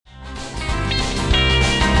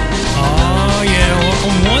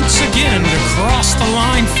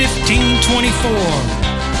1524.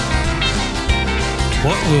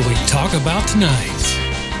 What will we talk about tonight?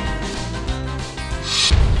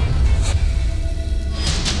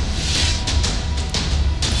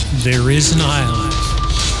 There is an island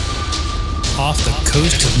off the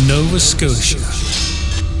coast of Nova Scotia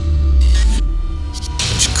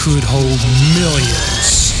which could hold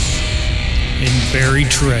millions in buried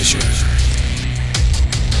treasure.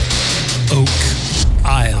 Oak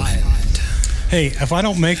Island. Hey, if I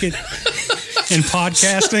don't make it in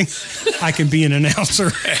podcasting, I can be an announcer.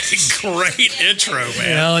 Great intro,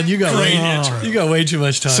 man. Alan, you got way too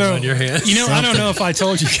much time on your hands. You know, I don't know if I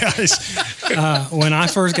told you guys, when I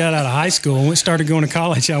first got out of high school and started going to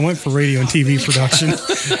college, I went for radio and TV production.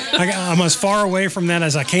 I'm as far away from that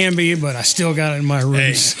as I can be, but I still got it in my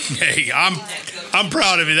roots. Hey, I'm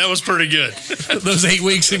proud of you. That was pretty good. Those 8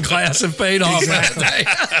 weeks in class have paid off that day.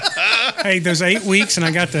 Hey, those 8 weeks, and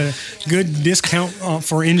I got the good discount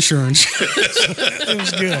for insurance. It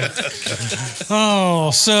was good.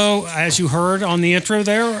 Oh, so as you heard on the intro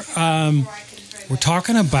there, we're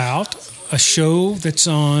talking about a show that's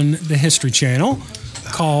on the History Channel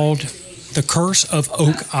called The Curse of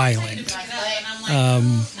Oak Island.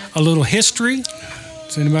 A little history.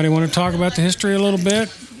 Does anybody want to talk about the history a little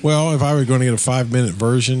bit? Well, if I were going to get a 5-minute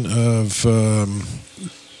version of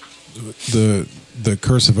the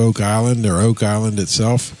Curse of Oak Island or Oak Island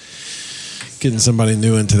itself, getting somebody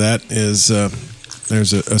new into that is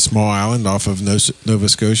there's a small island off of Nova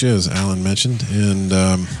Scotia, as Alan mentioned, and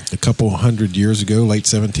a couple hundred years ago, late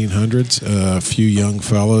 1700s, a few young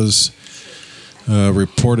fellows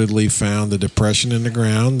reportedly found a depression in the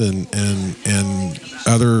ground and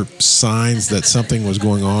other signs that something was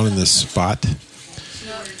going on in this spot.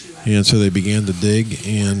 And so they began to dig,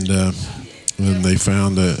 and they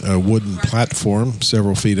found a wooden platform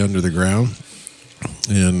several feet under the ground.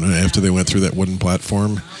 And after they went through that wooden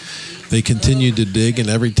platform, they continued to dig, and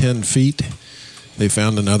every 10 feet, they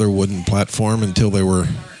found another wooden platform until they were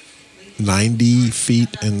 90 feet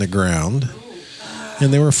in the ground.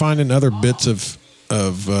 And they were finding other bits of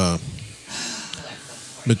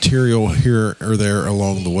material here or there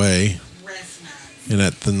along the way. And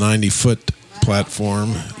at the 90-foot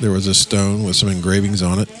platform, there was a stone with some engravings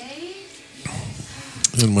on it.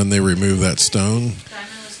 And when they removed that stone,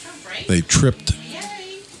 they tripped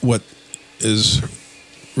what is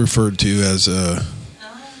referred to as a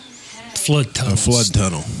flood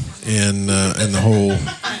tunnel. And the whole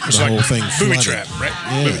thing flooded. Booby trap, right?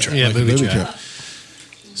 Yeah, booby trap. Yeah, like booby trap.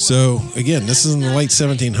 So again, this is in the late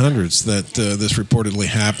 1700s that this reportedly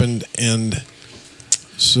happened, and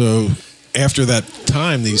so after that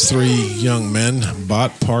time, these 3 young men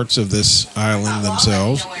bought parts of this island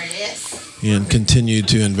themselves and continued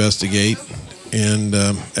to investigate. And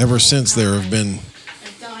ever since, there have been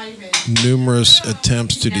numerous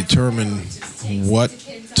attempts to determine what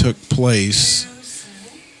took place,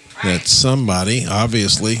 that somebody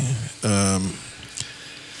obviously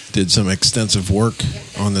did some extensive work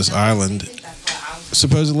on this island,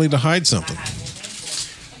 supposedly to hide something.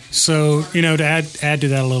 So, to add to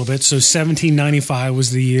that a little bit, so 1795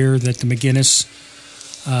 was the year that the McGinnis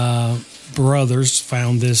brothers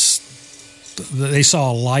found this. They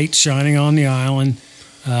saw a light shining on the island.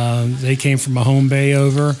 They came from a home bay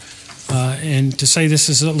over. And to say this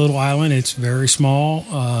is a little island, it's very small.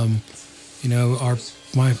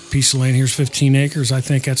 My piece of land here is 15 acres. I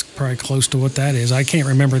think that's probably close to what that is. I can't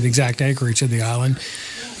remember the exact acreage of the island,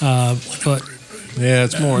 but yeah,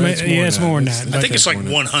 it's more. It's more than that. I think it's like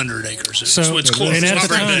 100 acres. So it's close. And it's not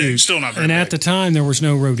very big. Still not very big. And at the time, there was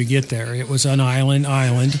no road to get there. It was an island.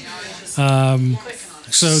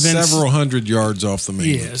 So then, several hundred yards off the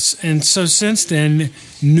mainland. Yes, and so since then,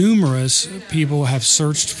 numerous people have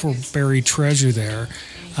searched for buried treasure there.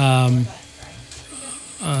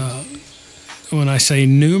 When I say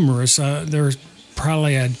numerous, there's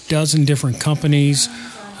probably a dozen different companies,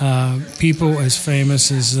 people as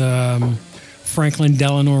famous as Franklin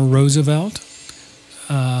Delano Roosevelt.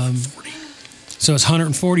 So it's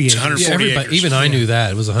 140 acres. It's 140 acres. Even I knew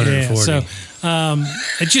that. It was 140. Yeah, so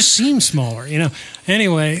it just seems smaller,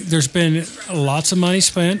 Anyway, there's been lots of money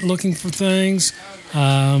spent looking for things.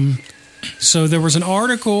 So there was an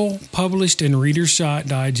article published in Reader's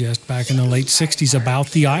Digest back in the late 60s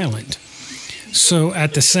about the island. So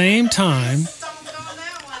at the same time,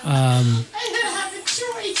 a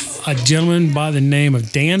gentleman by the name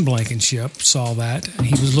of Dan Blankenship saw that.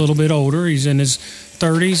 He was a little bit older. He's in his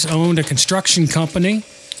 30s, owned a construction company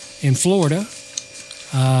in Florida.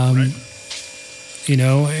 Right. And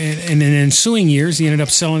in the ensuing years, he ended up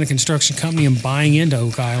selling the construction company and buying into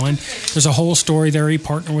Oak Island. There's a whole story there. He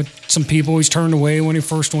partnered with some people he's turned away when he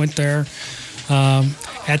first went there.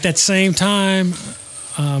 At that same time,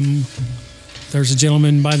 there's a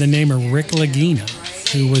gentleman by the name of Rick Lagina,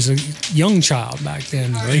 who was a young child back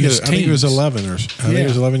then. I think he was 11 or I think he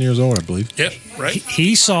was 11 years old, I believe. Yep, right.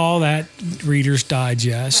 He saw that Reader's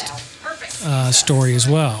Digest story as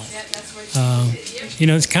well.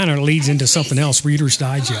 It kind of leads into something else. Reader's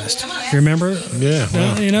Digest. You remember? Yeah.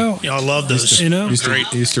 Wow. I love those.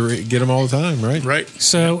 Used to get them all the time, right? Right.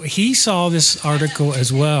 So he saw this article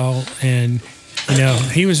as well, and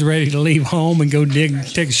he was ready to leave home and go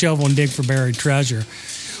take a shovel and dig for buried treasure.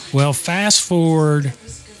 Well, fast forward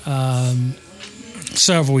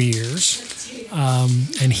several years,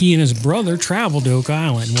 and he and his brother traveled to Oak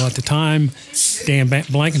Island. Well, at the time, Dan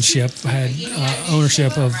Blankenship had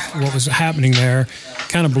ownership of what was happening there,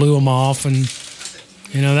 kind of blew him off, and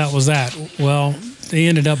that was that. Well, they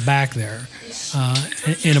ended up back there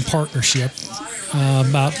in a partnership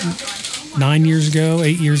about 8 years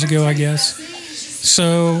ago, I guess.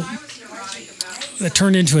 So that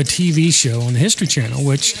turned into a TV show on the History Channel,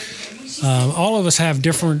 which all of us have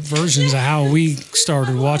different versions of how we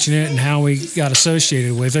started watching it and how we got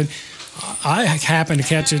associated with it. I happened to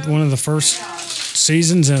catch it one of the first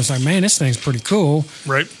seasons, and I was like, man, this thing's pretty cool.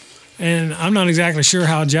 Right. And I'm not exactly sure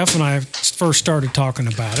how Jeff and I first started talking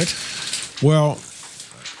about it. Well,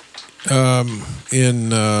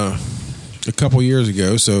 in a couple years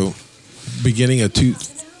ago, so beginning of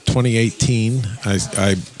 2018, I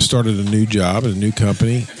started a new job at a new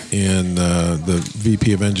company, and the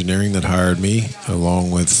VP of engineering that hired me, along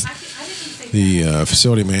with the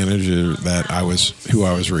facility manager who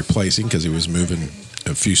I was replacing because he was moving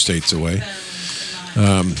a few states away.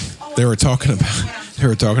 They were talking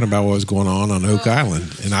about what was going on Oak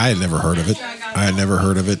Island, and I had never heard of it.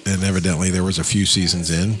 And evidently there was a few seasons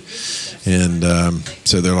in, and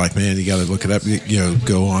so they're like, "Man, you got to look it up.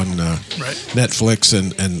 Go on Netflix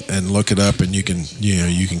and look it up, and you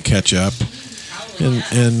can catch up."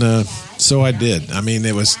 And so I did. I mean,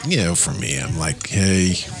 it was for me, I'm like,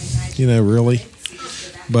 hey, really.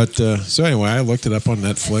 But so anyway, I looked it up on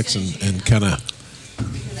Netflix and kind of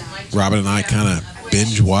Robin and I kind of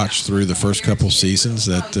binge watched through the first couple seasons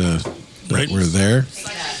that were there,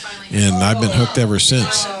 and I've been hooked ever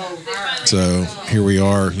since. So here we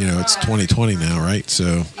are. It's 2020 now, right?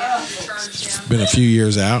 So it's been a few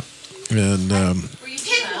years out, and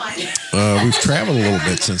we've traveled a little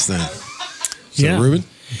bit since then. So, Ruben?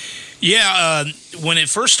 Yeah, when it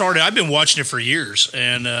first started, I've been watching it for years,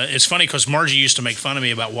 and it's funny because Margie used to make fun of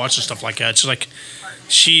me about watching stuff like that. She's like,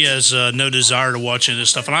 she has no desire to watch any of this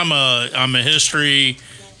stuff, and I'm a history,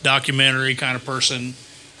 documentary kind of person.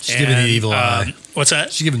 She's giving the evil eye. What's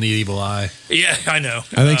that? She's giving the evil eye. Yeah, I know.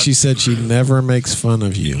 I think she said she never makes fun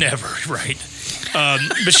of you. Never, right.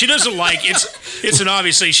 But she doesn't like it's an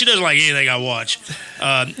obviously she doesn't like anything I watch.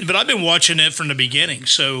 But I've been watching it from the beginning,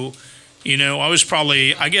 so. I was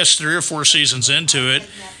probably, I guess, 3 or 4 seasons into it,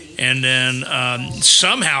 and then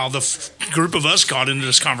somehow the group of us got into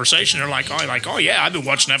this conversation. They're like, oh yeah, I've been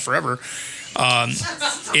watching that forever, and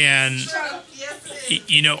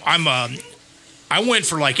I went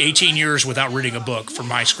for like 18 years without reading a book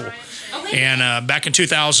from high school, and back in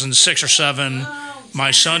 2006 or 7,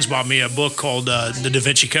 my sons bought me a book called The Da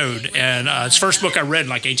Vinci Code, and it's the first book I read in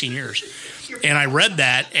like 18 years. And I read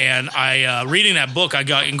that, and reading that book, I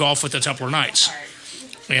got engulfed with the Templar Knights.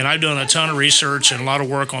 And I've done a ton of research and a lot of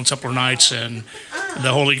work on Templar Knights and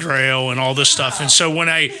the Holy Grail and all this stuff. And so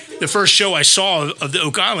the first show I saw of the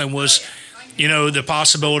Oak Island was, the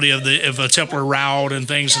possibility of a Templar route and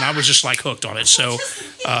things, and I was just like hooked on it. So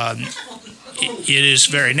it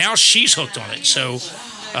is now she's hooked on it. So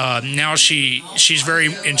now she's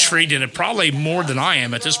very intrigued in it, probably more than I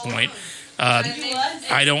am at this point.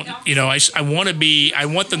 I don't, I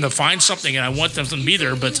want them to find something and I want them to be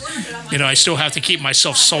there, but, I still have to keep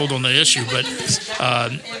myself sold on the issue. But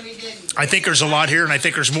I think there's a lot here, and I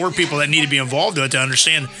think there's more people that need to be involved in it to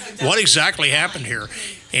understand what exactly happened here.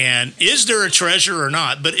 And is there a treasure or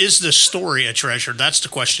not? But is the story a treasure? That's the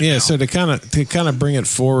question. Yeah. Now. So to kind of bring it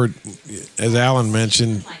forward, as Alan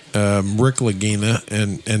mentioned, Rick Lagina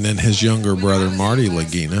and then his younger brother Marty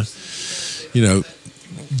Lagina,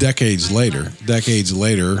 decades later,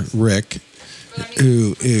 Rick,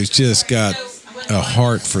 who's just got a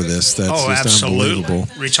heart for this that's just absolutely. Unbelievable.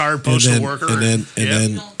 Retired postal worker, and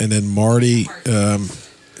then Marty.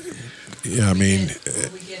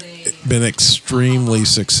 Been extremely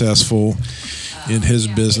successful in his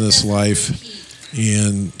business life,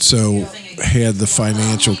 and so had the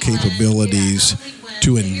financial capabilities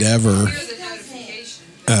to endeavor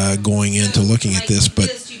going into looking at this,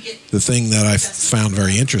 but. The thing that I found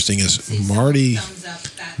very interesting is Marty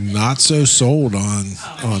not so sold on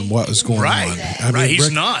what was going Right. on. I Right, he's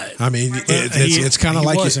Rick- not. I mean, it's kind of he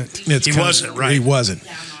like wasn't. He wasn't, right. He wasn't,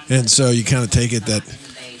 and so you kind of take it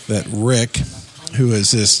that Rick, who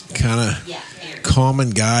is this kind of common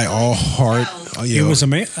guy, all heart. He was a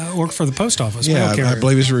man, worked for the post office. Yeah, mail I carrier.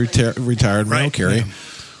 believe he's a retired mail Right. carrier.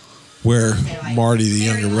 Where Marty the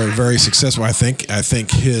younger was very successful. I think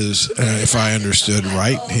his, if I understood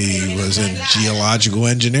right, he was in geological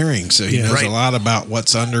engineering, so he knows Right. a lot about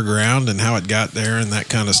what's underground and how it got there and that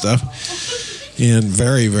kind of stuff. And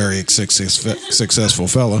very, very successful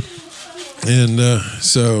fella. And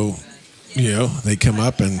so, they come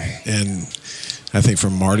up and I think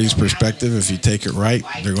from Marty's perspective, if you take it right,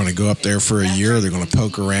 they're going to go up there for a year. They're going to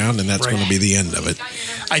poke around, and that's Right. going to be the end of it.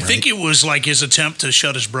 I think it was like his attempt to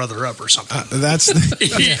shut his brother up or something. That's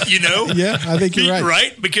You know? yeah. I think you're right.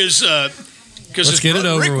 Right? Because Let's get it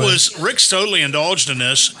over with. Rick's totally indulged in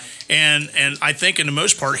this, and I think in the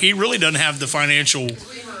most part he really doesn't have the financial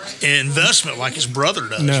investment like his brother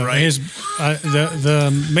does. No, right?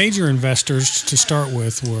 the major investors to start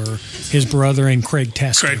with were his brother and Craig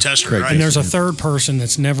Tester. Craig Tester, Craig right? And there's a third person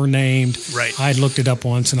that's never named. Right. I looked it up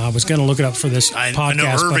once, and I was going to look it up for this I podcast, know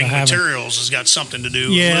but I Irving haven't. Materials has got something to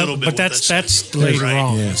do a Yeah, little bit but with that's this. that's later Right.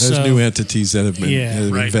 on. Yeah, there's So- new entities that have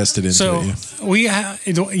been Right. invested into So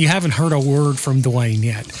it. you haven't heard a word from Dwayne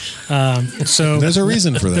yet. So There's a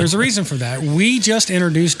reason for that. There's a reason for that. We just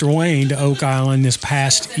introduced Dwayne to Oak Island this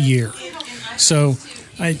past year. So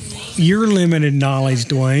your limited knowledge,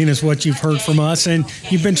 Dwayne, is what you've heard from us, and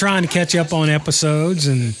you've been trying to catch up on episodes.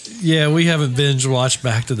 And Yeah, we haven't binge watched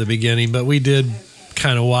back to the beginning, but we did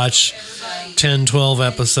kind of watch 10, 12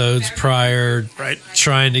 episodes prior, Right.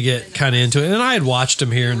 trying to get kind of into it. And I had watched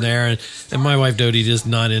them here and there, and my wife Dodie is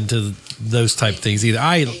not into those type of things either.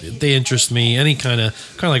 They interest me, any kind of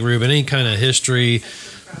like Ruben, any kind of history,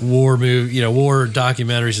 war movie, war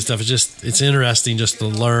documentaries and stuff. It's interesting just to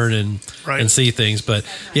learn and Right. see things. But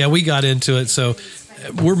yeah, we got into it, so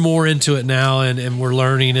we're more into it now, and we're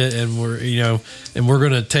learning it, and we're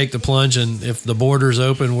going to take the plunge. And if the border's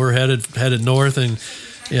open, we're headed north, and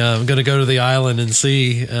I'm going to go to the island and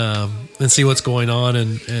see what's going on,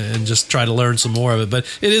 and just try to learn some more of it. But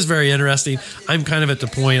it is very interesting. I'm kind of at the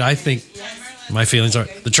point. I think my feelings are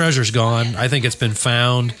the treasure's gone. I think it's been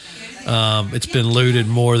found. It's been looted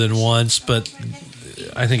more than once, but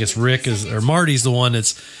I think it's Marty's the one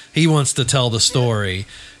he wants to tell the story,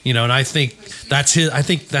 and I think that's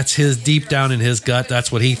his deep down in his gut.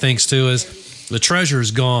 That's what he thinks too, is the treasure's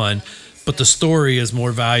gone, but the story is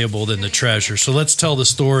more valuable than the treasure. So let's tell the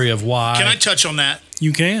story of why. Can I touch on that?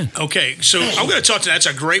 you can. Okay, so I'm going to talk to that's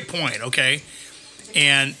a great point. Okay,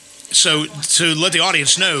 and so to let the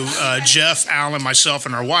audience know, Jeff, Alan, myself,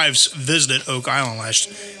 and our wives visited Oak Island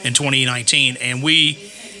in 2019, and we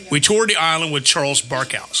toured the island with Charles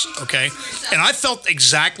Barkhouse. Okay, and I felt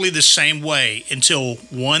exactly the same way until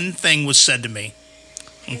one thing was said to me.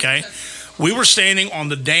 Okay, we were standing on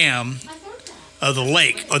the dam of the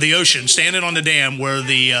lake or the ocean, standing on the dam where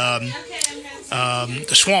the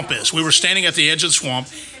swamp is. We were standing at the edge of the swamp,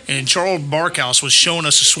 and Charles Barkhouse was showing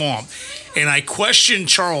us the swamp. And I questioned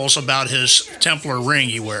Charles about his Templar ring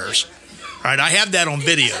he wears. Right, I have that on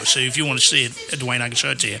video, so if you want to see it, Dwayne, I can show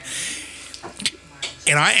it to you.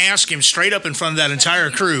 And I asked him straight up in front of that entire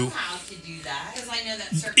crew,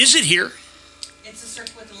 is it here?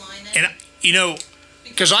 And,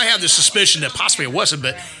 because I have the suspicion that possibly it wasn't,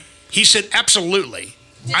 but he said, absolutely.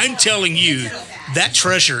 I'm telling you, that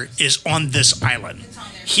treasure is on this island.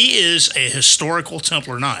 He is a historical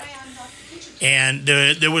Templar Knight. And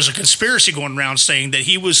there was a conspiracy going around saying that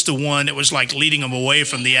he was the one that was like leading him away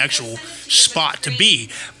from the actual spot to be.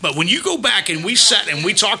 But when you go back and we sat and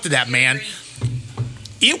we talked to that man,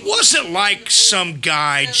 it wasn't like some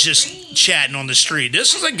guy just chatting on the street.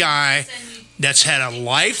 This is a guy that's had a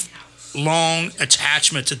lifelong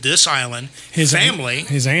attachment to this island. His family.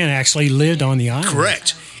 His aunt actually lived on the island.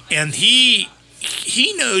 Correct. And he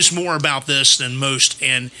knows more about this than most.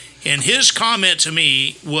 And his comment to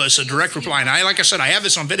me was a direct reply. And like I said, I have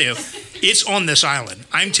this on video. It's on this island.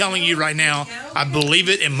 I'm telling you right now, I believe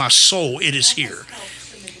it in my soul. It is here.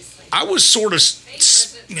 I was sort of,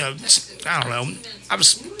 I don't know.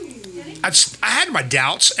 I had my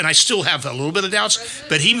doubts, and I still have a little bit of doubts,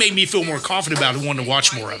 but he made me feel more confident about it, wanting to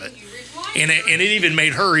watch more of it. And it even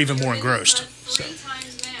made her even more engrossed.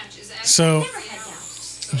 So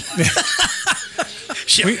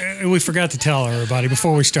we forgot to tell everybody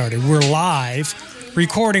before we started, we're live,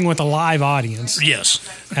 recording with a live audience. Yes.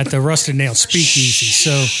 At the Rusted Nail Speakeasy.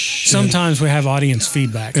 So sometimes we have audience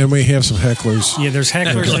feedback. And we have some hecklers. Yeah, there's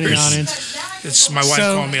hecklers in the audience. It's my wife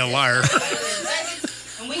calling me a liar.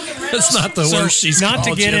 That's not the worst she's not to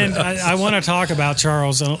called get you. in. I want to talk about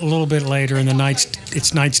Charles a little bit later in the Knights.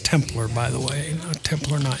 It's Knights Templar, by the way, not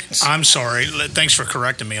Templar Knights. I'm sorry. Thanks for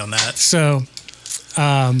correcting me on that. So,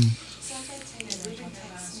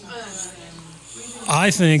 I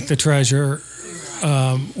think the treasure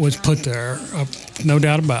was put there, no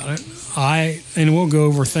doubt about it. And we'll go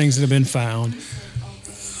over things that have been found.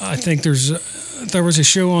 I think there was a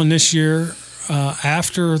show on this year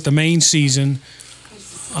after the main season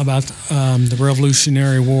about the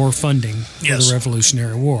Revolutionary War funding for the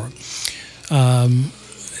Revolutionary War.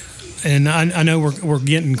 And I know we're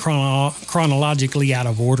getting chronologically out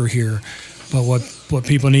of order here, but what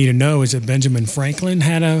people need to know is that Benjamin Franklin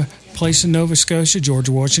had a place in Nova Scotia. George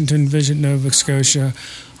Washington visited Nova Scotia.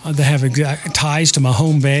 They have ties to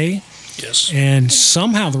Mahone Bay. Yes. And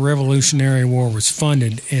somehow the Revolutionary War was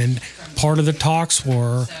funded, and part of the talks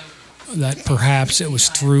were that perhaps it was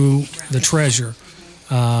through the treasure.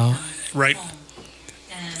 Right.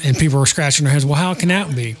 And people were scratching their heads, well, how can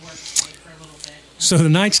that be? So the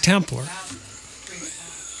Knights Templar,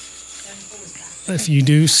 if you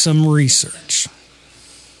do some research,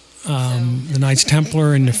 the Knights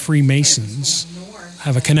Templar and the Freemasons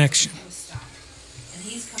have a connection.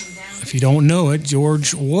 If you don't know it,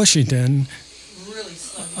 George Washington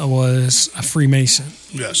was a Freemason.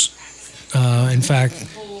 Yes. In fact,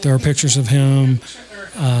 there are pictures of him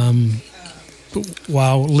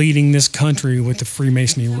while leading this country with the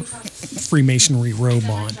Freemasonry robe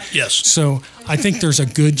on. Yes. So I think there's a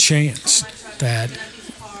good chance that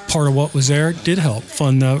part of what was there did help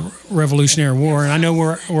fund the Revolutionary War. And I know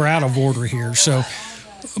we're out of order here. So,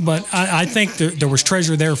 but I think there was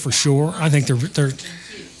treasure there for sure. I think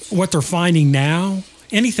what they're finding now,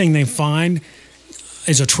 anything they find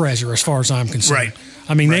is a treasure as far as I'm concerned. Right.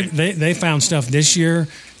 I mean, they found stuff this year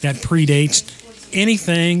that predates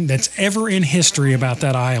anything that's ever in history about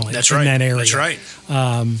that island. That's in right. that area. That's right.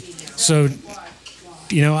 So,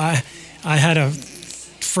 I had a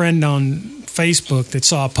friend on Facebook that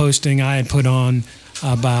saw a posting I had put on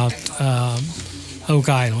about Oak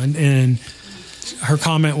Island, and her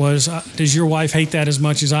comment was, does your wife hate that as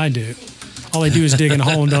much as I do? All they do is dig in a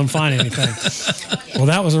hole and don't find anything. Well,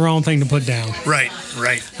 that was the wrong thing to put down. Right.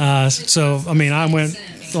 So, I mean, I went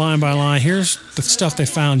line by line. Here's the stuff they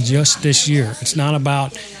found just this year. It's not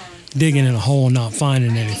about digging in a hole and not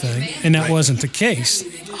finding anything. And that wasn't the case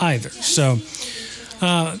either. So,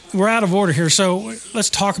 we're out of order here. So, let's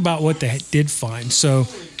talk about what they did find. So,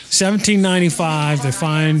 1795, they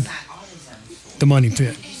find the money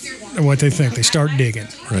pit, or what they think. They start digging.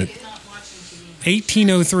 Right.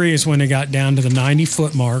 1803 is when they got down to the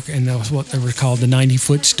 90-foot mark, and that was what they were called the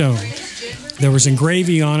 90-foot stone. There was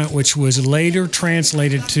engraving on it, which was later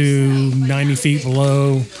translated to 90 feet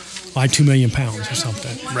below by 2 million pounds or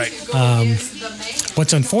something. Right.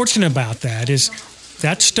 What's unfortunate about that is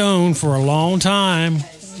that stone for a long time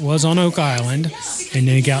was on Oak Island, and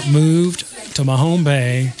then it got moved to Mahone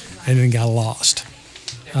Bay and then got lost.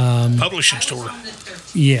 Publishing store.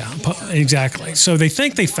 Yeah, exactly. So they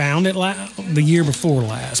think they found it the year before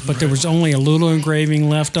last, but there was only a little engraving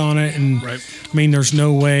left on it, and I mean, there's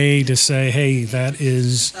no way to say, hey, that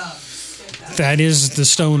is the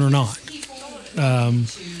stone or not.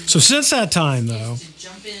 So since that time, though,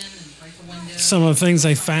 some of the things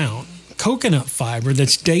they found: coconut fiber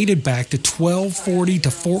that's dated back to 1240 to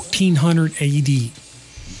 1400 AD.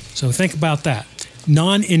 So think about that.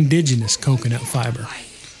 Non-indigenous coconut fiber.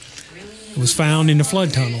 It was found in the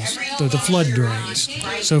flood tunnels, the flood drains.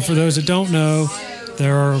 So for those that don't know,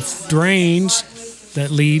 there are drains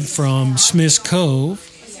that lead from Smith's Cove,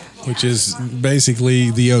 which is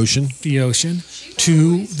basically the ocean,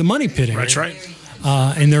 to the money pit area. That's right.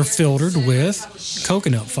 And they're filtered with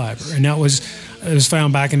coconut fiber. And it was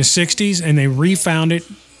found back in the 60s, and they refound it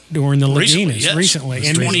during the Lagunas recently.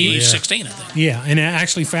 In 2016, I think. Yeah, and it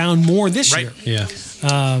actually found more this year. Yeah.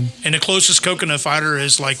 And the closest coconut fighter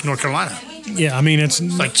is like North Carolina. Yeah, I mean, it's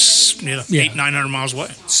like 800-900 miles away.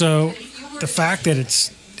 So the fact that it's,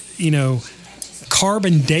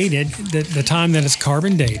 carbon dated, the time that it's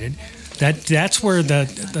carbon dated, that's where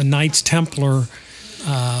the Knights Templar,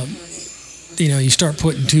 you start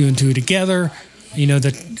putting two and two together.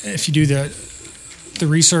 That if you do the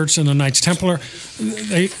research in the Knights Templar,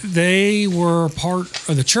 they were part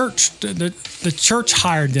of the church. The church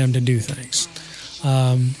hired them to do things.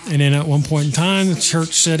 And then at one point in time, the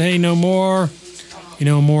church said, hey, no more,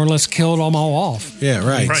 more or less killed them all off. Yeah,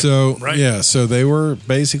 right. So, so they were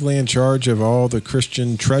basically in charge of all the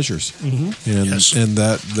Christian treasures. Mm-hmm. And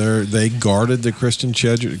that they guarded the Christian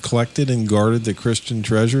treasure, collected and guarded the Christian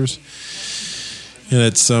treasures. And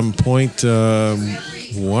at some point,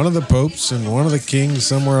 one of the popes and one of the kings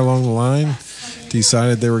somewhere along the line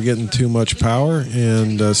decided they were getting too much power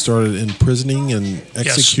and started imprisoning and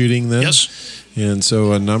executing them. Yes. And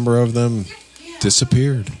so a number of them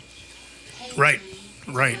disappeared. Right.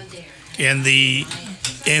 And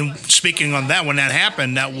speaking on that, when that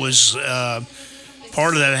happened, that was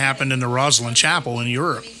part of that happened in the Rosslyn Chapel in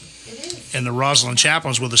Europe. And the Rosslyn Chapel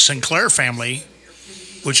was with the Sinclair family,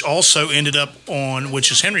 which also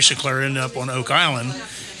which is Henry Sinclair, ended up on Oak Island.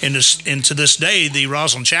 And to this day, the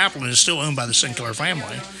Rosslyn Chapel is still owned by the Sinclair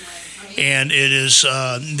family. And it is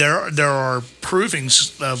there are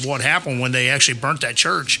provings of what happened when they actually burnt that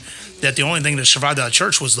church, that the only thing that survived that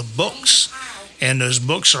church was the books. And those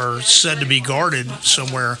books are said to be guarded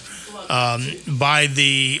somewhere by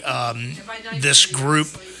this group,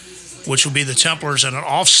 which would be the Templars, and an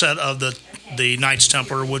offset of the Knights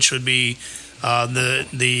Templar, which would be the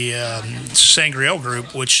Sangreal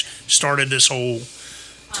group, which started this whole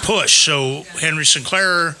push. So Henry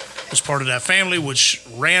Sinclair was part of that family, which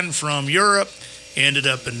ran from Europe, ended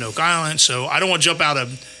up in Oak Island. So I don't want to jump out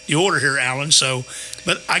of the order here, Alan.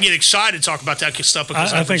 But I get excited to talk about that stuff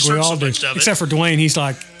because I think we all do, except for Dwayne. He's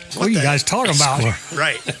like, "What are you guys talking about?"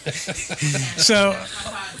 Right. So,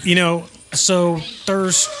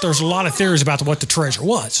 there's a lot of theories about what the treasure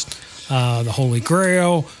was, the Holy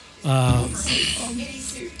Grail.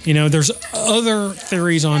 There's other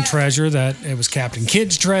theories on treasure that it was Captain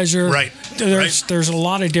Kidd's treasure. Right. There's a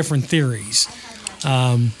lot of different theories.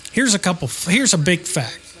 Here's a big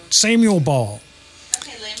fact. Samuel Ball.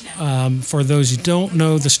 For those who don't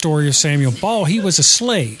know the story of Samuel Ball, he was a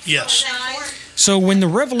slave. Yes. So when the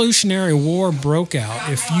Revolutionary War broke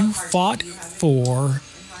out, if you fought for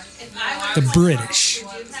the British,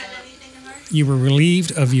 you were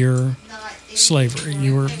relieved of your slavery.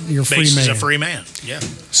 You're free man. A free man. Yeah.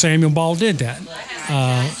 Samuel Ball did that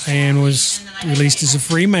and was released as a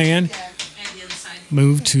free man,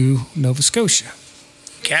 moved to Nova Scotia.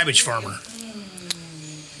 Cabbage farmer.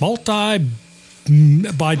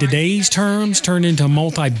 By today's terms, turned into a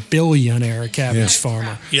multi-billionaire cabbage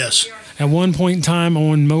farmer. Yes. At one point in time,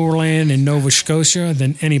 owned more land in Nova Scotia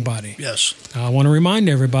than anybody. Yes. I want to remind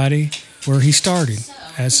everybody where he started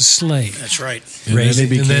as a slave. That's right. And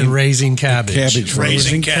then raising cabbage.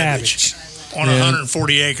 Raising cabbage. On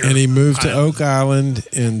 140 acres. And he moved to Oak Island,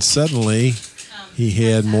 and suddenly he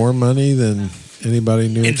had more money than anybody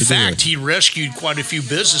knew what to do. In fact, he rescued quite a few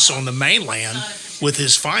businesses on the mainland with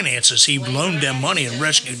his finances. He loaned them money and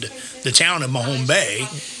rescued the town of Mahone Bay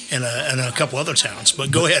and a couple other towns.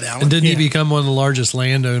 But go ahead, Alan. And didn't he become one of the largest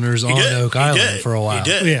landowners on Oak Island for a while? He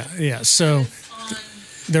did. Yeah. So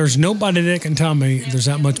there's nobody that can tell me there's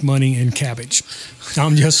that much money in cabbage.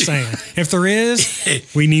 I'm just saying. If there is,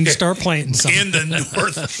 we need to start planting some. In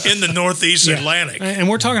the northeast Atlantic. And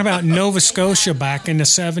we're talking about Nova Scotia back in the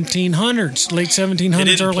 1700s, late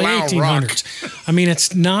 1700s, early 1800s. I mean,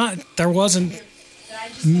 there wasn't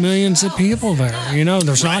millions of people there.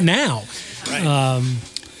 There's not now. Right.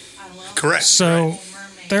 Correct. So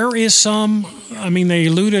there is some, they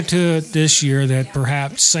alluded to it this year that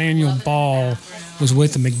perhaps Samuel Ball was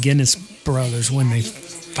with the McGinnis brothers when they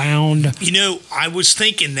found. I was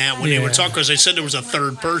thinking that when they were talking, because they said there was a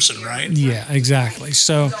third person, right? Yeah, exactly.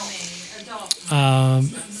 So,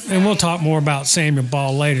 and we'll talk more about Samuel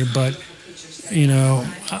Ball later, but,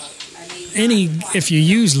 if you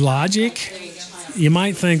use logic, you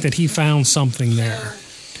might think that he found something there.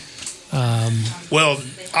 Well,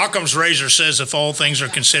 Occam's razor says if all things are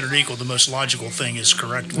considered equal, the most logical thing is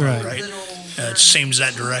correct one, right? It seems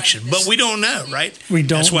that direction. But we don't know, right? We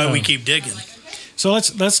don't That's why know. we keep digging. So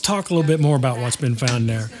let's talk a little bit more about what's been found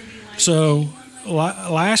there. So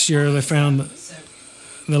last year they found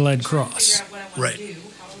the lead cross. Right.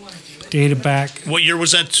 Dated back. What year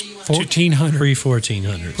was that? 1400.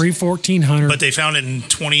 Pre-1400. Pre-1400. But they found it in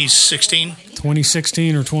 2016?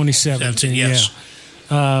 2016 or 2017, yes.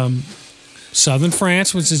 Southern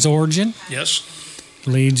France was its origin. Yes.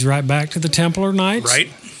 Leads right back to the Templar Knights. Right.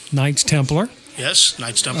 Knights Templar. Yes,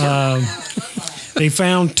 Knights Templar. They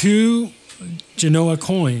found 2 Genoa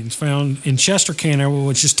coins found in Chester, Canada,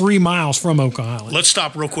 which is 3 miles from Oak Island. Let's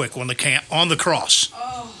stop real quick on the cross.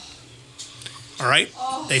 All right?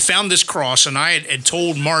 They found this cross, and I had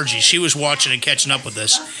told Margie, she was watching and catching up with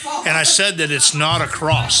this, and I said that it's not a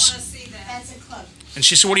cross. And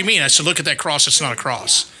she said, what do you mean? I said, look at that cross. It's not a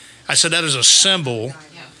cross. I said, that is a symbol,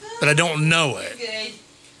 but I don't know it.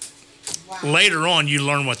 Later on, you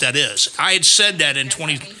learn what that is. I had said that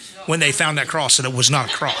when they found that cross, that it was not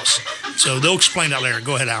a cross. So they'll explain that later.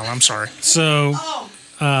 Go ahead, Alan. I'm sorry. So,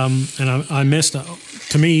 and I missed,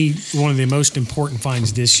 to me, one of the most important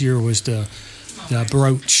finds this year was the the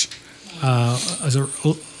brooch, as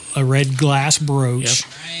a red glass brooch.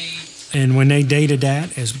 Yep. And when they dated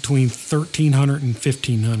that, it's between 1,300 and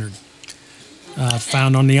 1,500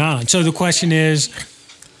 found on the island. So the question is,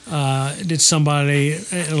 did somebody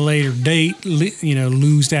at a later date,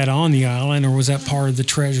 lose that on the island, or was that part of the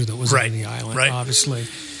treasure that was on the island? Right. Obviously,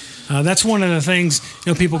 that's one of the things.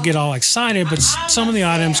 People get all excited, but some of the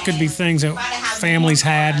items could be things that families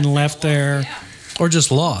had and left there, Or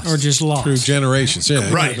just lost. Through generations. Yeah,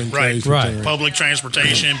 it Right, could have been right. traded for Right. generations. Public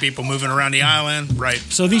transportation, people moving around the island. Right.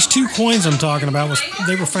 So these 2 coins I'm talking about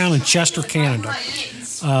they were found in Chester, Canada.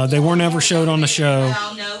 They weren't ever showed on the show.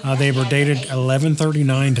 They were dated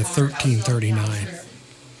 1139 to 1339.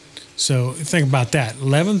 So think about that,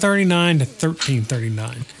 1139 to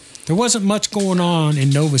 1339. There wasn't much going on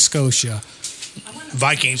in Nova Scotia.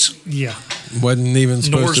 Vikings. Yeah. Wasn't even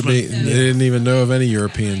supposed to be. Norsemen. They didn't even know of any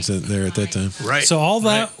Europeans there at that time. Right. So all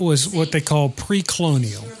that was what they call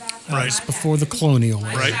pre-colonial. Right. It's before the colonial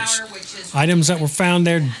Right. age. Items that were found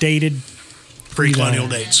there dated. Pre-colonial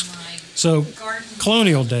dates. So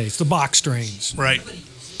colonial days, the box strains, Right.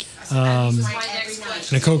 and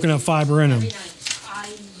the coconut fiber in them.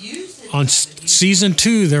 On season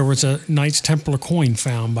 2, there was a Knights Templar coin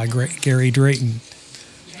found by Gary Drayton.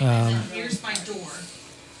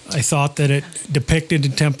 I thought that it depicted the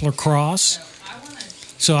Templar cross.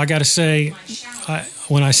 So I got to say,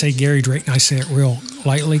 when I say Gary Drayton, I say it real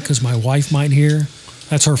lightly because my wife might hear.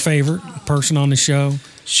 That's her favorite person on the show.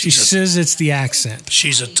 She says it's the accent.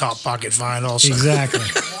 She's a top pocket find also. Exactly.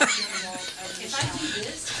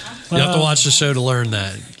 You have to watch the show to learn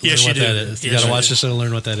that. Yes, Learn what you do. that is. You Yes, got to you watch do. the show to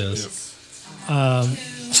learn what that is.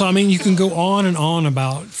 So, I mean, you can go on and on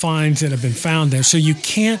about finds that have been found there. So you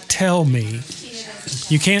can't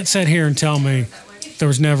sit here and tell me there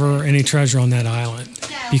was never any treasure on that island.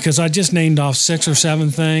 Because I just named off 6 or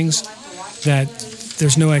 7 things that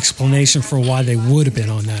there's no explanation for why they would have been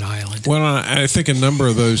on that island. Well, I think a number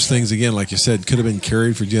of those things, again, like you said, could have been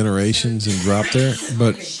carried for generations and dropped there.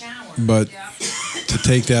 But to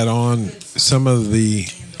take that on, some of the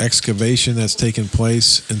excavation that's taken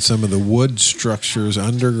place and some of the wood structures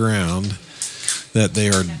underground that they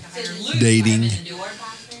are dating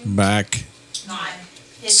back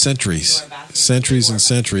centuries and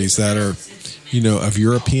centuries that are, of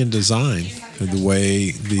European design. The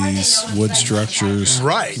way these wood structures,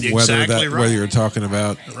 Right, exactly right. whether you're talking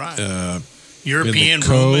about Right. European, in the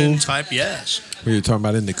cove, Roman type, yes. whether you're talking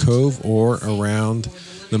about in the cove or around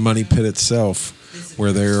the money pit itself,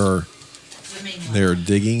 where they're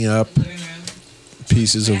digging up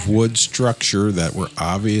pieces of wood structure that were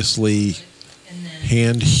obviously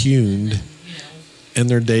hand hewn,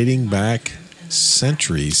 and they're dating back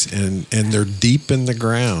centuries, and they're deep in the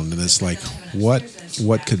ground, and it's like what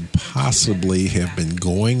could possibly have been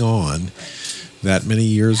going on that many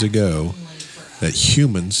years ago that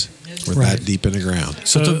humans were that deep in the ground.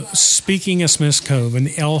 So, speaking of Smith's Cove and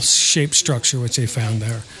the L-shaped structure which they found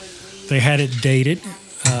there, they had it dated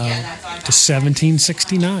to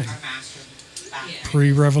 1769,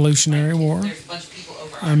 pre-Revolutionary War.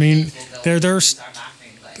 I mean, there's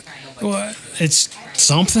it's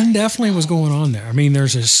something definitely was going on there. I mean,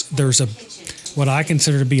 there's a what I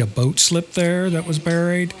consider to be a boat slip there that was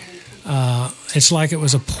buried. It's like it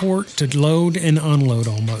was a port to load and unload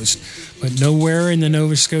almost, but nowhere in the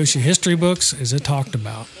Nova Scotia history books is it talked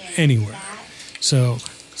about anywhere. So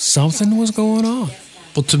something was going on.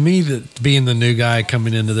 Well, to me, that being the new guy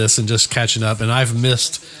coming into this and just catching up, and I've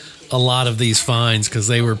missed a lot of these finds because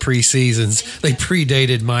they were pre-seasons. They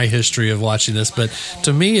predated my history of watching this, but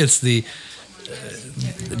to me, it's the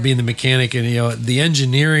being the mechanic and the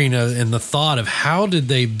engineering and the thought of how did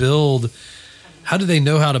they build. How did they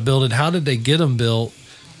know how to build it? How did they get them built?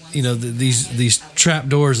 These trap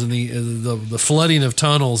doors and the flooding of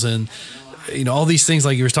tunnels and all these things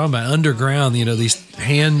like you were talking about underground. These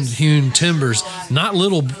hand hewn timbers, not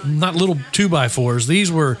little 2x4s.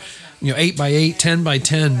 These were 8x8,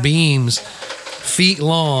 10x10 beams, feet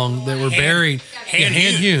long that were buried, hand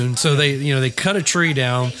hewn. So they cut a tree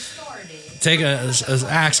down, take an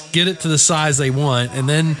axe, get it to the size they want, and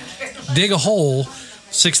then dig a hole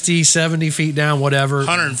 60, 70 feet down, whatever.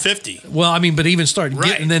 150. Well, I mean, but even start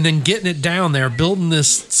Right. and then getting it down there, building this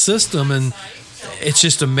system, and it's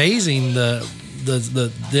just amazing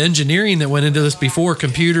the engineering that went into this before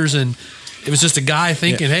computers, and it was just a guy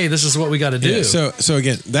thinking, "Hey, this is what we got to do." Yeah, so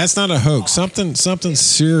again, that's not a hoax. Something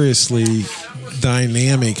seriously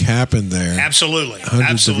dynamic happened there. Absolutely.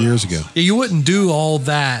 Hundreds of years ago. Yeah, you wouldn't do all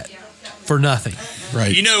that for nothing.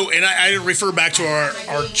 Right. And I refer back to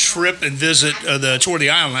our trip and visit the tour of the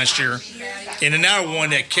island last year, and another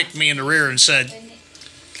one that kicked me in the rear and said,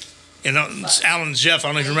 and Alan and Jeff,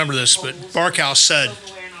 I don't even remember this, but Barkhouse said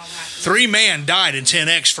 3 men died in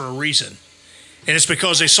 10X for a reason. And it's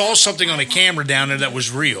because they saw something on a camera down there that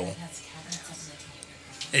was real.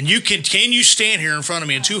 And can you stand here in front of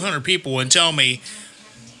me and 200 people and tell me,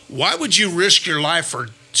 why would you risk your life for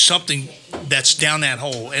something that's down that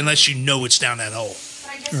hole unless you know it's down that hole?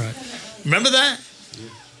 Right. Remember that?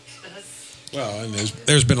 Well, and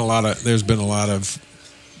there's been a lot of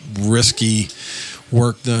risky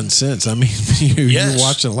work done since. I mean, you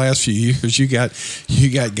watch the last few years, you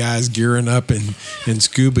got guys gearing up in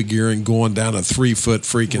scuba gear and going down a 3-foot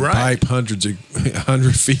freaking pipe,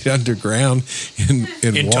 100 feet underground in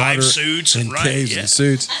water, dive suits and caves and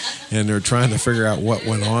suits, and they're trying to figure out what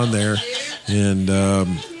went on there. And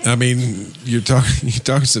I mean, you're talking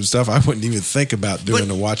some stuff I wouldn't even think about doing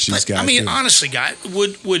to watch these guys. I mean, honestly, guy,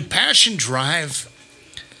 would passion drive?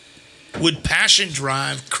 Would passion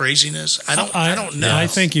drive craziness? I don't know. I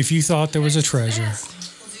think if you thought there was a treasure,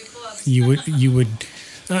 you would.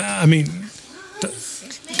 I mean,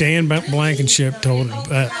 Dan Blankenship told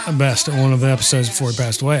it best at one of the episodes before he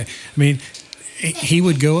passed away. I mean, he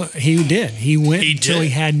would go. He did. He went until he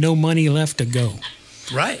had no money left to go.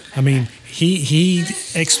 Right. I mean,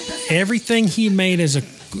 everything he made as a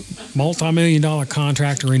multi-million-dollar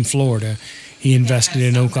contractor in Florida, he invested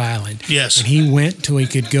in Oak Island. Yes. And he went till he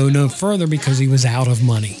could go no further because he was out of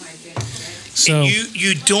money. So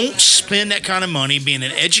you don't spend that kind of money being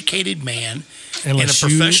an educated man in a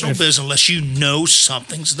professional business unless you know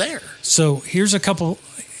something's there. So here's a couple.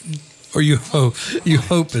 Or you hope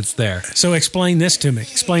it's there. So explain this to me.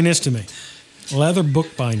 Leather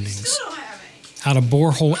book bindings out of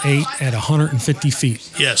borehole 8 at 150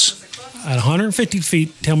 feet. Yes. At 150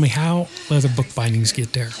 feet, tell me how leather book bindings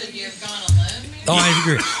get there. Oh,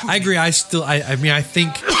 I agree. I mean, I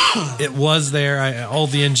think it was there. All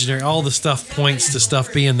the engineering, all the stuff points to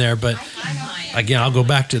stuff being there. But again, I'll go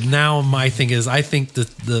back to now. My thing is, I think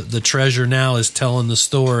the treasure now is telling the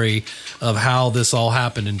story of how this all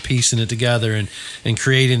happened and piecing it together and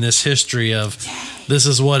creating this history of this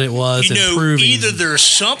is what it was. Proving either there's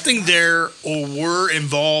something there or we're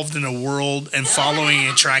involved in a world and following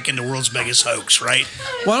and tracking the world's biggest hoax, right?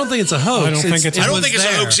 Well, I don't think it's a hoax. I don't think it's a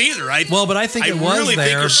hoax either. But I think it was really there.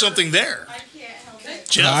 think there's something there.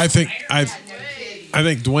 Jeff? I think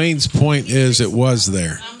Dwayne's point is it was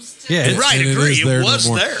there. Yeah, right. And Agree. It was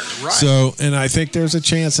no there. Right. So, and I think there's a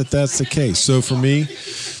chance that that's the case. So for me,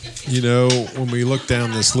 when we look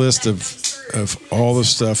down this list of all the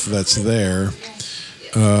stuff that's there,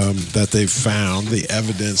 that they've found, the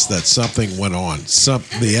evidence that something went on,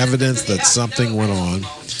 the evidence that something went on,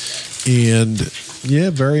 and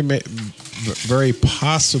very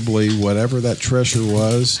possibly whatever that treasure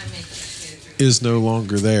was is no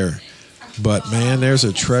longer there. But man, there's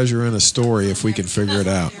a treasure in a story if we can figure it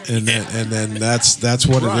out, and then that's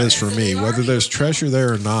what it is for me. Whether there's treasure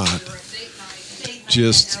there or not,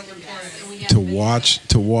 just to watch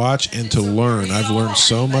and to learn. I've learned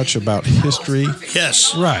so much about history.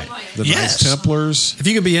 Yes, right. The Knights Templars. If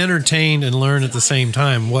you could be entertained and learn at the same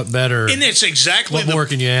time, what better? And it's exactly what more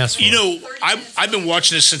can you ask for? I've been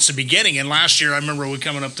watching this since the beginning, and last year I remember we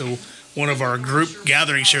coming up to one of our group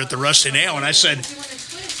gatherings here at the Rusty Nail, and I said,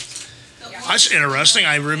 that's interesting.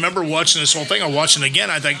 I remember watching this whole thing. I'm watching it again.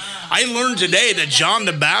 I think I learned today that John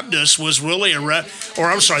the Baptist was really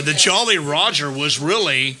the Jolly Roger was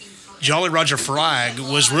really, Jolly Roger Flag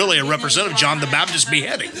was really a representative of John the Baptist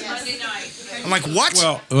beheading. I'm like, what?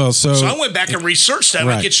 So I went back and researched that.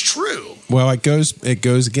 Right. Like, it's true. Well, it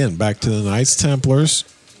goes again back to the Knights Templars,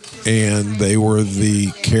 and they were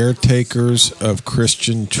the caretakers of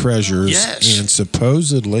Christian treasures. Yes. And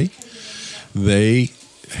supposedly they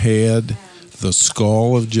had the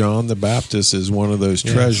skull of John the Baptist as one of those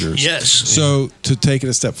treasures. Yes. So to take it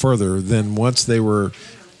a step further, then once they were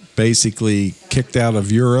basically kicked out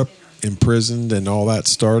of Europe, imprisoned, and all that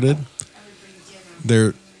started,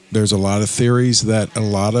 there's a lot of theories that a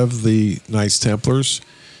lot of the Knights Templars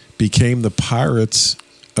became the pirates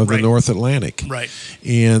of the North Atlantic. Right.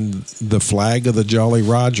 And the flag of the Jolly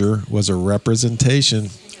Roger was a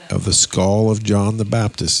representation of the skull of John the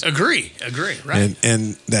Baptist. Agree. Right.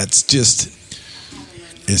 And that's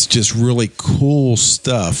it's just really cool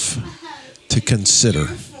stuff to consider.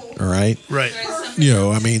 All right. Right.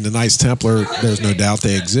 I mean, the Knights Templar, there's no doubt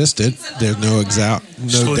they existed. There's no doubt.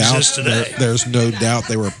 There's no doubt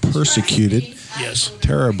they were persecuted. Yes.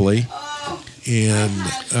 Terribly. And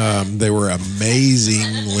they were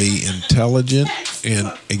amazingly intelligent.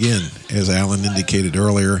 And again, as Alan indicated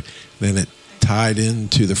earlier, then it tied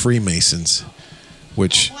into the Freemasons,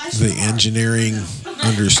 which the engineering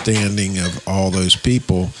understanding of all those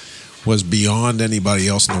people was beyond anybody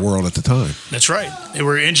else in the world at the time. That's right. They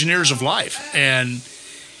were engineers of life. And,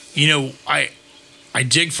 I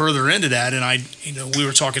dig further into that, and we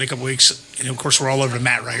were talking a couple weeks, and of course we're all over the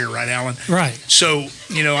mat right here, right, Alan? Right. So,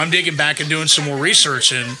 I'm digging back and doing some more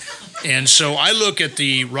research, and so I look at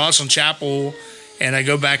the Rosslyn Chapel, and I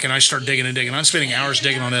go back and I start digging and digging. I'm spending hours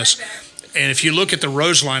digging on this. And if you look at the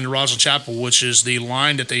Rose Line to Rosslyn Chapel, which is the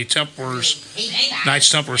line that the Knights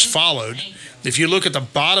Templars followed, if you look at the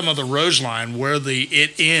bottom of the Rose Line where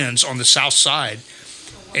it ends on the south side,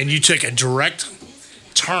 and you take a direct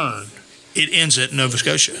turn, it ends at Nova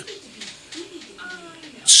Scotia.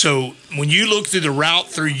 So when you look through the route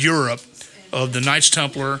through Europe of the Knights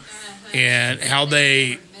Templar and how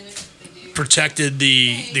they protected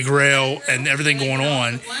the Grail and everything going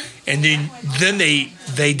on, and then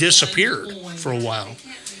they disappeared for a while.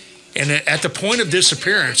 And at the point of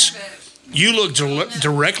disappearance, you look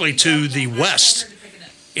directly to the west,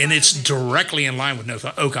 and it's directly in line with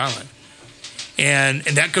Oak Island. And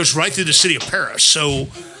that goes right through the city of Paris. So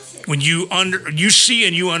when you see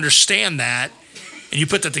and you understand that, and you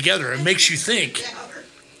put that together, it makes you think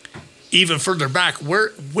even further back,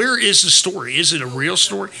 where is the story? Is it a real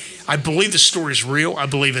story? I believe the story is real. I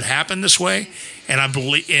believe it happened this way, and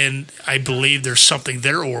I believe there's something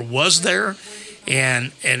there or was there,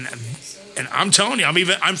 and I'm telling you,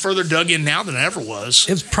 I'm further dug in now than I ever was.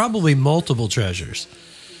 It's probably multiple treasures.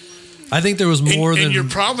 I think there was more than. And you're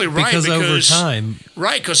probably right because over time,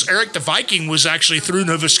 right? Because Eric the Viking was actually through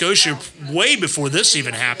Nova Scotia way before this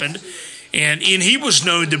even happened. And he was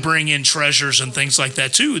known to bring in treasures and things like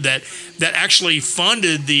that too. That actually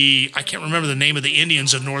funded I can't remember the name of the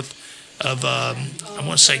Indians of I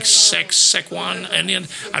want to say Sequan Indian.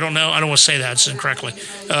 I don't know. I don't want to say that incorrectly.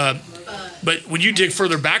 But when you dig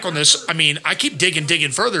further back on this, I keep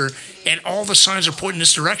digging further, and all the signs are pointing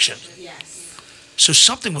this direction. So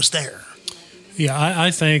something was there. Yeah,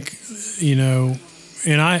 I think,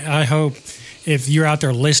 and I hope if you're out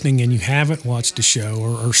there listening and you haven't watched the show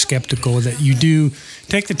or skeptical, that you do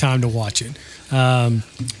take the time to watch it.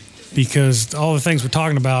 Because all the things we're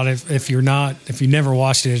talking about, if you never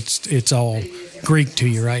watched it, it's all Greek to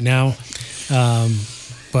you right now.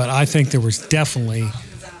 But I think there was definitely,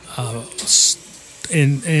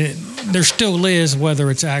 and there still is,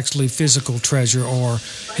 whether it's actually physical treasure or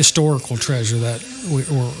historical treasure that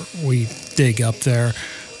we dig up there,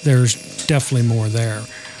 there's definitely more there.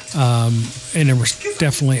 And there was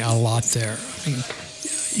definitely a lot there.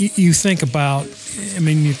 You think about,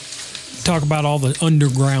 you talk about all the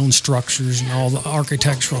underground structures and all the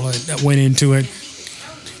architectural that went into it.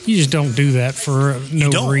 You just don't do that for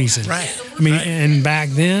no reason. Right. Right. And back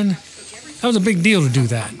then, that was a big deal to do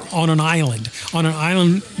that on an island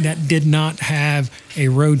that did not have a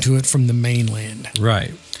road to it from the mainland.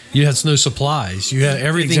 Right. You had no supplies. You had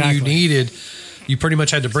everything you needed. You pretty much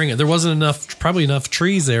had to bring it. There wasn't probably enough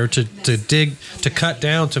trees there to cut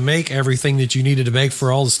down to make everything that you needed to make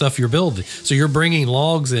for all the stuff you're building. So you're bringing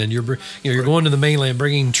logs in. You're going to the mainland,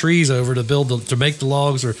 bringing trees over to make the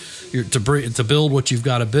logs or to build what you've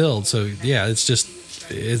got to build. So yeah, it's just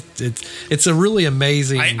it's a really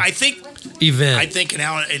amazing. I think event. I think,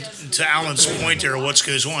 to Alan's point there, what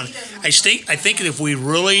goes on. I think that if we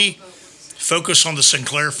really focus on the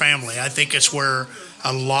Sinclair family, I think it's where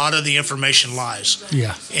a lot of the information lies.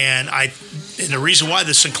 Yeah. And the reason why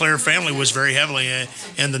the Sinclair family was very heavily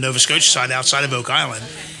in the Nova Scotia side outside of Oak Island,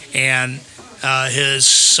 and his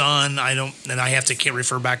son, I can't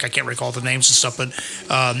refer back, I can't recall the names and stuff, but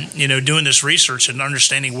doing this research and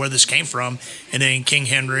understanding where this came from, and then King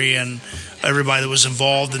Henry and everybody that was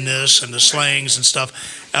involved in this and the slayings and stuff,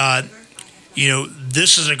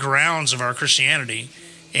 this is the grounds of our Christianity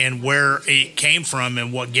and where it came from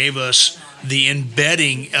and what gave us the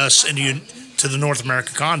embedding us into the North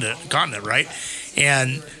American continent, right?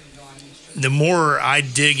 And the more I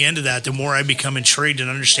dig into that, the more I become intrigued and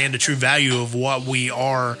understand the true value of what we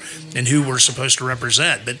are and who we're supposed to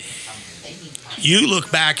represent. But you look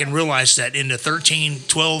back and realize that in the 1300s,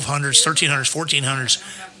 1400s,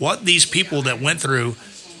 what these people that went through,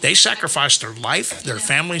 they sacrificed their life, their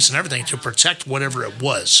families, and everything to protect whatever it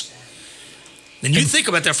was. And you think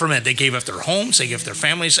about that for a minute. They gave up their homes, they gave up their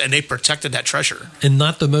families, and they protected that treasure. And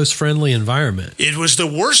not the most friendly environment. It was the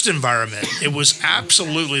worst environment. It was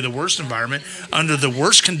absolutely the worst environment, under the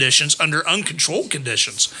worst conditions, under uncontrolled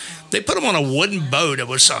conditions. They put them on a wooden boat that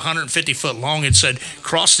was 150 foot long and said,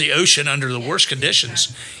 cross the ocean under the worst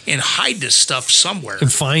conditions and hide this stuff somewhere.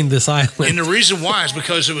 And find this island. And the reason why is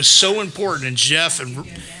because it was so important. And Jeff, and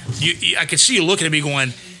I could see you looking at me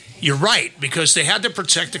going, you're right, because they had to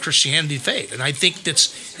protect the Christianity faith. And I think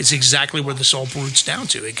it's exactly where this all roots down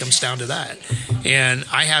to. It comes down to that. And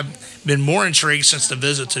I have been more intrigued since the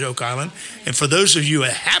visit to Oak Island. And for those of you who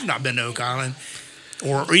have not been to Oak Island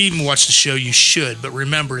or even watched the show, you should. But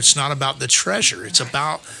remember, it's not about the treasure. It's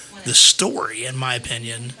about the story, in my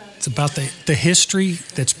opinion. It's about the history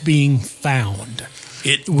that's being found.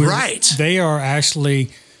 Right. They are actually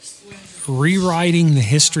rewriting the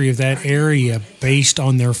history of that area based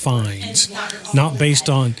on their finds, not based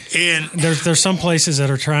on. And there's some places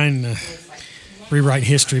that are trying to rewrite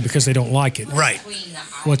history because they don't like it. Right.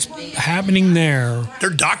 What's happening there?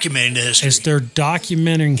 They're documenting the history. They're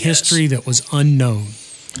documenting history that was unknown.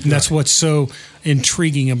 And that's what's so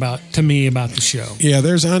intriguing to me about the show. Yeah,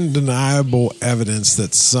 there's undeniable evidence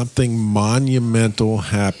that something monumental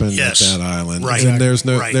happened at that island, right. And there's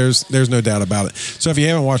no doubt about it. So if you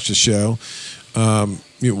haven't watched the show,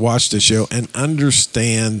 you watch the show and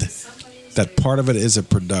understand that part of it is a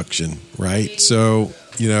production, right? So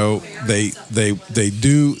they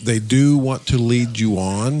do want to lead you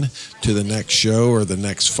on to the next show or the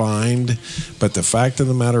next find, but the fact of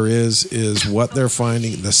the matter is what they're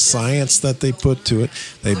finding, the science that they put to it.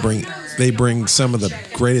 They bring some of the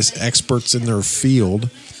greatest experts in their field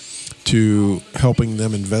to helping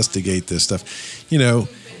them investigate this stuff. To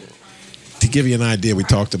give you an idea, we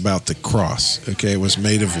talked about the cross. Okay, it was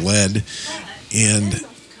made of lead, and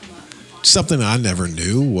something I never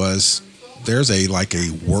knew was there's a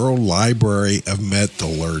world library of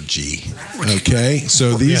metallurgy. Okay,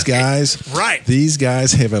 so these guys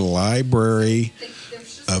have a library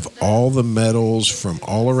of all the metals from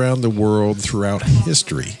all around the world throughout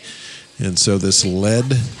history, and so this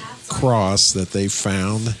lead cross that they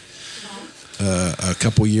found a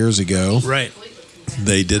couple years ago, right?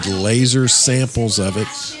 They did laser samples of it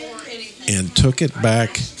and took it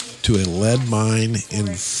back to a lead mine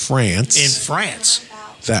in France.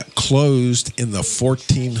 That closed in the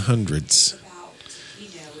 1400s.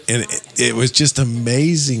 And it was just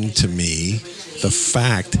amazing to me, the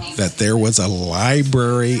fact that there was a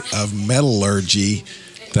library of metallurgy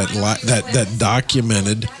that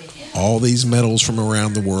documented all these metals from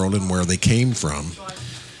around the world and where they came from.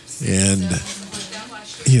 And,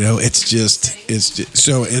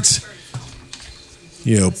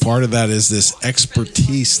 part of that is this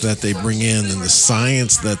expertise that they bring in and the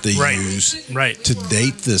science that they use to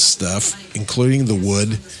date this stuff, including the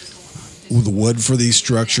wood for these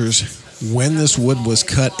structures, when this wood was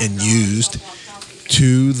cut and used,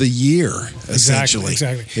 to the year, essentially.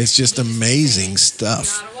 Exactly. It's just amazing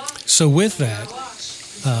stuff. So with that,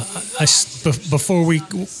 before we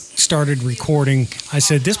started recording, I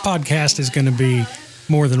said this podcast is going to be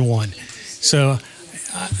more than one. So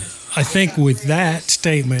I think with that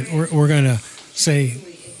statement, we're going to say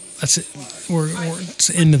that's it. It's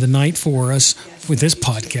the end of the night for us with this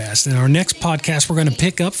podcast. And our next podcast, we're going to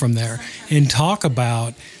pick up from there and talk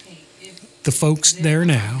about the folks there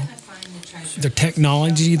now, the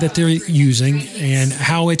technology that they're using, and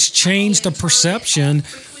how it's changed the perception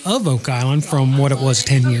of Oak Island from what it was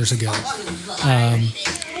 10 years ago.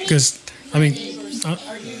 Because,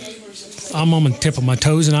 I'm on the tip of my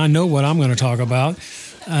toes, and I know what I'm going to talk about.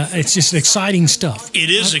 It's just exciting stuff. It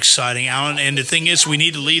is exciting, Alan. And the thing is, we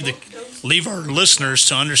need to leave our listeners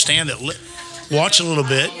to understand that. Watch a little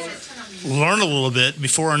bit, learn a little bit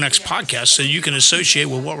before our next podcast, so you can associate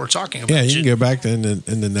with what we're talking about. Yeah, you can go back in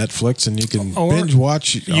the Netflix and you can binge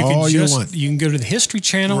watch all you want. You can go to the History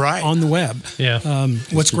Channel on the web. Yeah.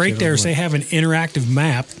 What's great there is they have an interactive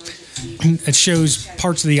map that shows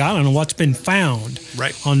parts of the island and what's been found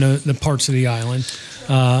on the parts of the island.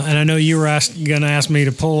 And I know you were going to ask me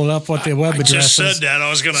to pull it up what the web address is. I just said that. I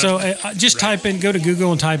was going to. So just go to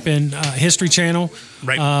Google and type in History Channel.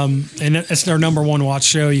 Right. And it's their number one watch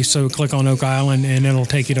show. So click on Oak Island and it'll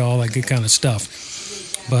take you to all that good kind of stuff.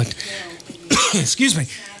 But, excuse me,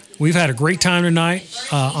 we've had a great time tonight.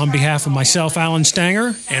 On behalf of myself, Alan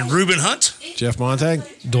Stanger. And Reuben Hunt. Jeff Montag.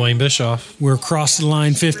 Dwayne Bischoff. We're across the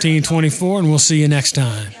line 1524, and we'll see you next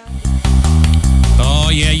time.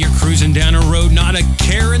 Oh, yeah, you're cruising down a road, not a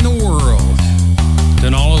care in the world.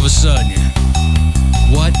 Then all of a sudden,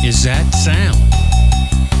 what is that sound?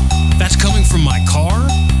 That's coming from my car?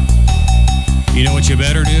 You know what you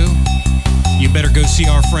better do? You better go see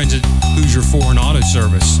our friends at Hoosier Foreign Auto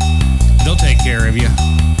Service. They'll take care of you.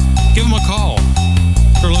 Give them a call.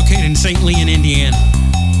 They're located in St. Leon, Indiana.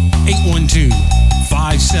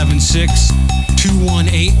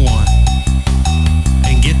 812-576-2181.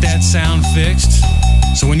 And get that sound fixed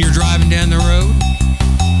so when you're driving down the road,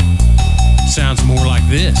 it sounds more like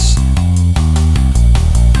this.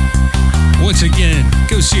 Once again,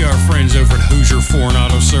 go see our friends over at Hoosier Foreign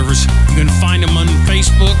Auto Service. You can find them on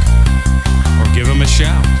Facebook or give them a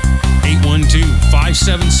shout.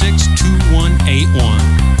 812-576-2181.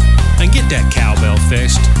 And get that cowbell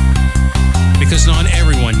fixed, because not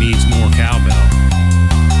everyone needs more cowbell.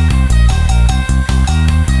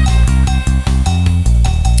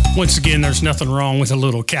 Once again, there's nothing wrong with a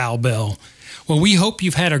little cowbell. Well, we hope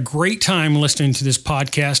you've had a great time listening to this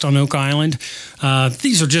podcast on Oak Island.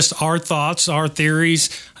 These are just our thoughts, our theories,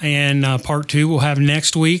 and part 2 we'll have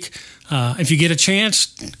next week. If you get a chance,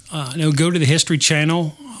 go to the History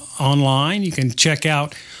Channel online. You can check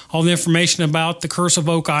out all the information about the Curse of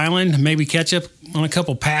Oak Island, maybe catch up on a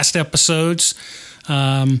couple past episodes.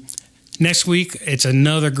 Next week, it's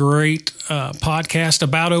another great podcast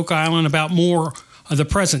about Oak Island, about more of the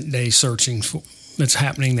present day searching that's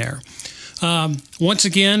happening there. Once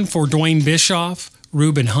again, for Dwayne Bischoff,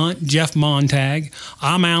 Reuben Hunt, Jeff Montag,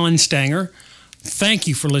 I'm Alan Stanger. Thank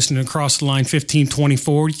you for listening to Across the Line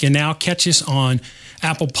 1524. You can now catch us on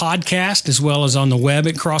Apple Podcast as well as on the web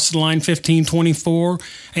at Cross the Line 1524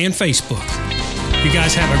 and Facebook. You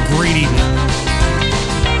guys have a great evening.